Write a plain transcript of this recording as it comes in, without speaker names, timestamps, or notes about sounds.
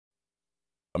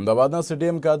અમદાવાદના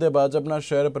CTM ખાતે ભાજપના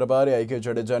શહેર પ્રભારી આઈ કે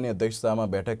જાડેજાની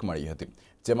અધ્યક્ષતામાં બેઠક મળી હતી,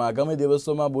 જેમાં આગામી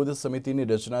દિવસોમાં બુથ સમિતિની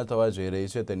રચના થવા જઈ રહી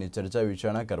છે તેની ચર્ચા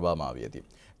વિચારણા કરવામાં આવી હતી,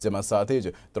 જેમાં સાથે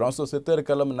જ 370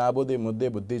 કલમ નાબૂદી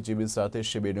મુદ્દે બુદ્ધિજીવી સાથે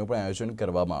શિબિરનું પણ આયોજન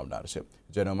કરવામાં આવનાર છે,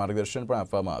 જેનું માર્ગદર્શન પણ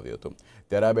આપવામાં આવ્યું હતું।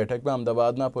 ત્યારે આ બેઠકમાં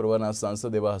અમદાવાદના પૂર્વના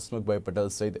સાંસદ એવા હસમુખભાઈ પટેલ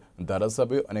સહિત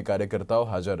ધારાસભ્યો અને કાર્યકર્તાઓ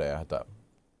હાજર રહ્યા હતા।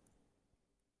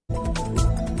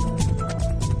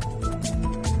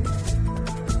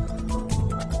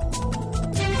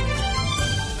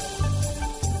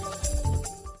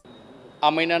 આ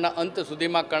મહિનાના અંત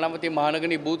સુધીમાં કર્ણાવતી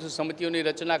મહાનગરની બૂથ સમિતિઓની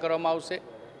રચના કરવામાં આવશે।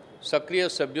 સક્રિય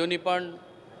સભ્યોની પણ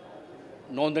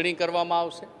નોંધણી કરવામાં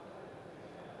આવશે।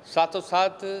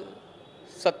 સાથોસાથ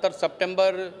 17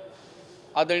 સપ્ટેમ્બર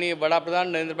આદરણીય વડાપ્રધાન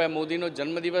નરેન્દ્રભાઈ મોદીનો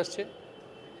જન્મદિવસ છે।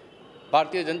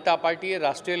 ભારતીય જનતા પાર્ટીએ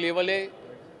રાષ્ટ્રીય લેવલે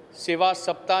સેવા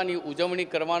સપ્તાહની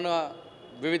ઉજવણી કરવાના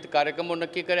વિવિધ કાર્યક્રમો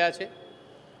નક્કી કર્યા છે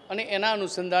અને એના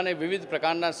અનુસંધાને વિવિધ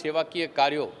પ્રકારના સેવાકીય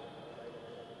કાર્યો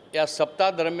આ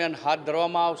સપ્તાહ દરમિયાન હાથ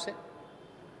ધરવામાં આવશે।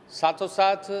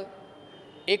 સાથોસાથ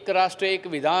એક રાષ્ટ્ર એક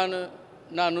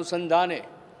વિધાનના અનુસંધાને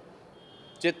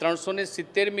જે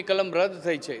 370મી કલમ રદ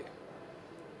થઈ છે,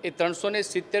 એ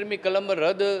 370મી કલમ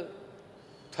રદ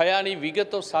થયાની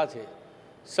વિગતો સાથે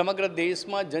સમગ્ર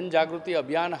દેશમાં જનજાગૃતિ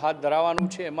અભિયાન હાથ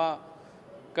ધરાવવાનું છે। એમાં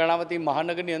કર્ણાવતી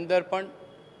મહાનગરની અંદર પણ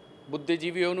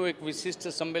બુદ્ધિજીવીઓનું એક વિશિષ્ટ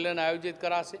સંમેલન આયોજિત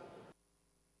કરાશે।